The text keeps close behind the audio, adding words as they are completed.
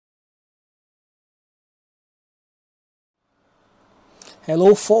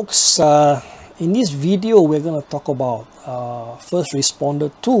Hello folks, in this video we're going to talk about first responder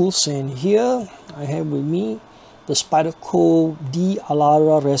tools, and here I have with me the Spyderco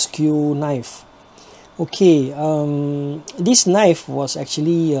D'Allara Rescue knife. Okay, this knife was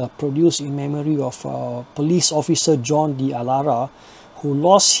actually produced in memory of police officer John D'Allara, who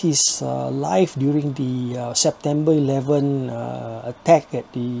lost his life during the September 11 attack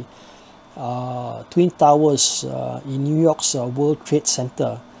at the Twin Towers in New York's World Trade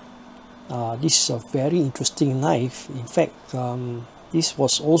Center. This is a very interesting knife. In fact, this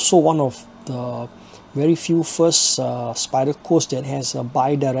was also one of the very few first Spydercos that has a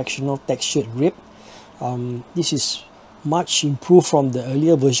bi-directional textured grip. This is much improved from the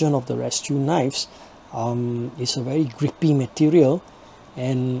earlier version of the rescue knives. It's a very grippy material,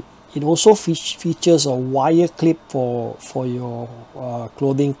 and it also features a wire clip for your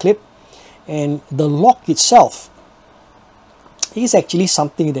clothing clip. And the lock itself is actually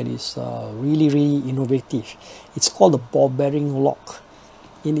something that is really innovative. It's called the ball bearing lock.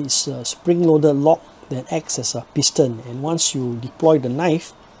 It is a spring-loaded lock that acts as a piston, and once you deploy the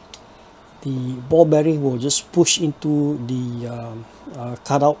knife, the ball bearing will just push into the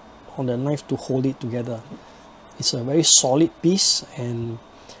cutout on the knife to hold it together. It's a very solid piece, and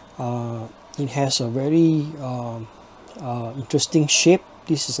it has a very interesting shape.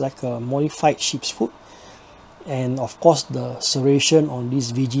 This is like a modified sheep's foot, and of course the serration on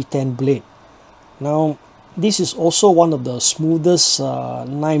this VG10 blade. Now this is also one of the smoothest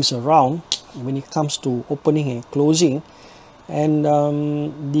knives around when it comes to opening and closing, and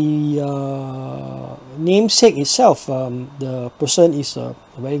the namesake itself, the person is a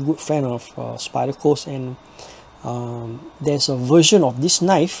very good friend of Spyderco's, and there's a version of this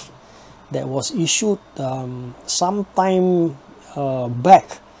knife that was issued sometime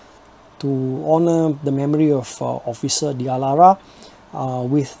back to honor the memory of Officer D'Allara,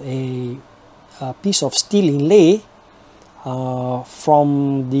 with a piece of steel inlay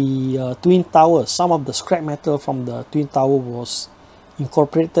from the Twin Towers. Some of the scrap metal from the Twin Tower was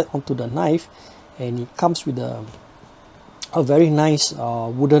incorporated onto the knife, and it comes with a very nice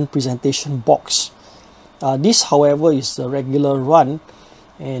wooden presentation box. This, however, is the regular run,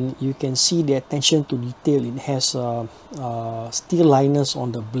 and you can see the attention to detail. It has steel liners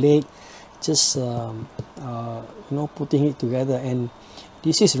on the blade, just putting it together, and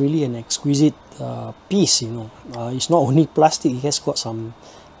this is really an exquisite piece. It's not only plastic, it has got some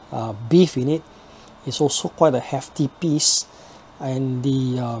beef in it. It's also quite a hefty piece, and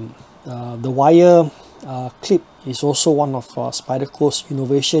the wire clip is also one of Spyderco's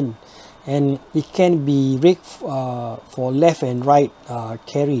innovation, and it can be rigged for left and right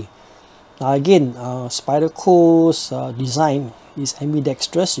carry. Now again, Spyderco's design is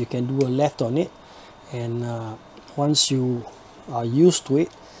ambidextrous. You can do a left on it, and once you are used to it,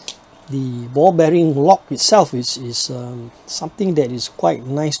 the ball bearing lock itself is something that is quite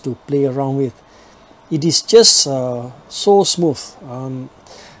nice to play around with. It is just so smooth.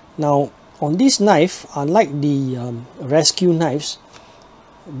 Now on this knife, unlike the rescue knives,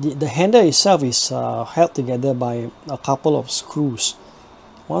 the handle itself is held together by a couple of screws.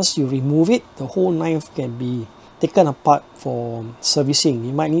 Once you remove it, the whole knife can be taken apart for servicing.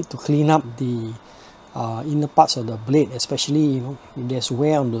 You might need to clean up the inner parts of the blade, especially if there's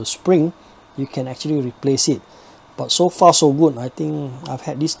wear on the spring. You can actually replace it. But so far so good. I think I've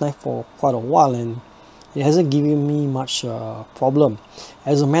had this knife for quite a while, and it hasn't given me much problem.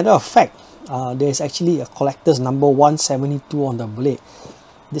 As a matter of fact, there's actually a collector's number 172 on the blade.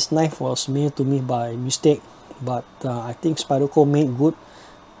 This knife was made to me by mistake, but I think Spyderco made good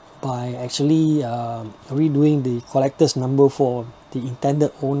by actually redoing the collector's number for the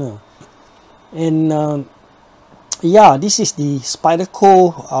intended owner. And yeah, this is the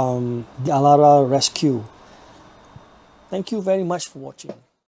Spyderco D'Allara Rescue. Thank you very much for watching.